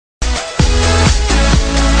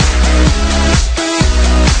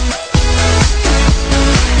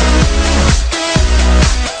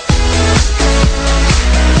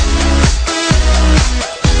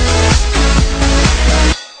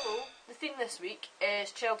week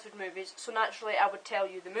is childhood movies, so naturally I would tell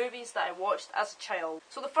you the movies that I watched as a child.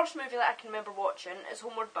 So the first movie that I can remember watching is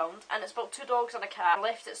Homeward Bound, and it's about two dogs and a cat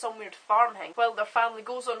left at some weird farmhouse while their family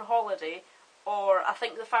goes on holiday, or I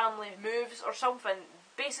think the family moves or something.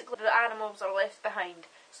 Basically the animals are left behind.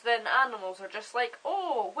 So then the animals are just like,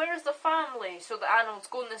 oh, where's the family? So the animals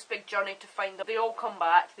go on this big journey to find them. They all come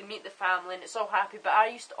back, they meet the family, and it's all happy. But I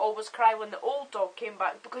used to always cry when the old dog came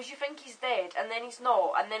back, because you think he's dead, and then he's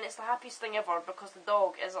not, and then it's the happiest thing ever because the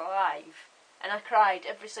dog is alive. And I cried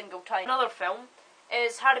every single time. Another film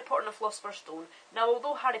is Harry Potter and the Philosopher's Stone. Now,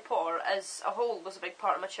 although Harry Potter as a whole was a big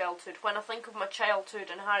part of my childhood, when I think of my childhood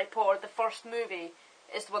and Harry Potter, the first movie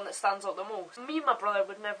is the one that stands out the most. Me and my brother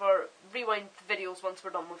would never rewind the videos once we're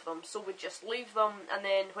done with them, so we'd just leave them, and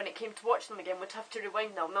then when it came to watch them again, we'd have to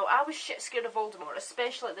rewind them. Now, I was shit scared of Voldemort,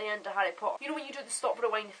 especially at the end of Harry Potter. You know when you do the stop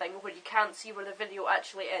rewind thing where you can't see where the video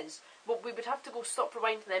actually is? Well, we would have to go stop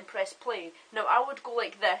rewind and then press play. Now, I would go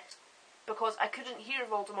like this, because I couldn't hear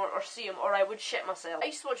Voldemort or see him, or I would shit myself. I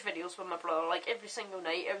used to watch videos with my brother, like, every single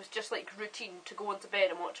night. It was just, like, routine to go into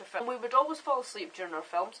bed and watch a film. We would always fall asleep during our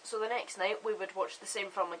films, so the next night we would watch the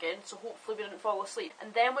same film again, so hopefully we didn't fall asleep.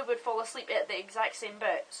 And then we would fall asleep at the exact same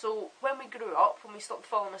bit. So when we grew up, when we stopped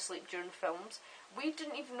falling asleep during films, we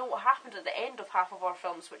didn't even know what happened at the end of half of our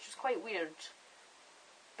films, which was quite weird,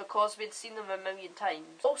 because we'd seen them a million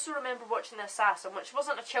times. Also remember watching The Assassin, which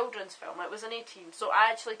wasn't a children's film, it was an 18, so I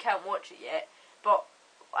actually can't watch it yet, but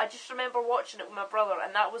I just remember watching it with my brother,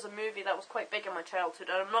 and that was a movie that was quite big in my childhood,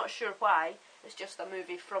 and I'm not sure why. It's just a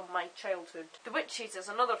movie from my childhood. The Witches is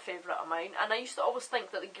another favourite of mine, and I used to always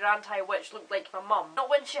think that the Grand High Witch looked like my mum.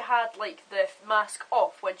 Not when she had, like, the mask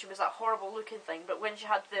off, when she was that horrible looking thing, but when she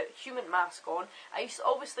had the human mask on, I used to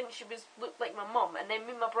always think she looked like my mum, and then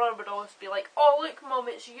me and my brother would always be like, oh look mum,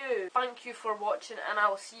 it's you! Thank you for watching, and I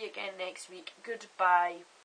will see you again next week. Goodbye.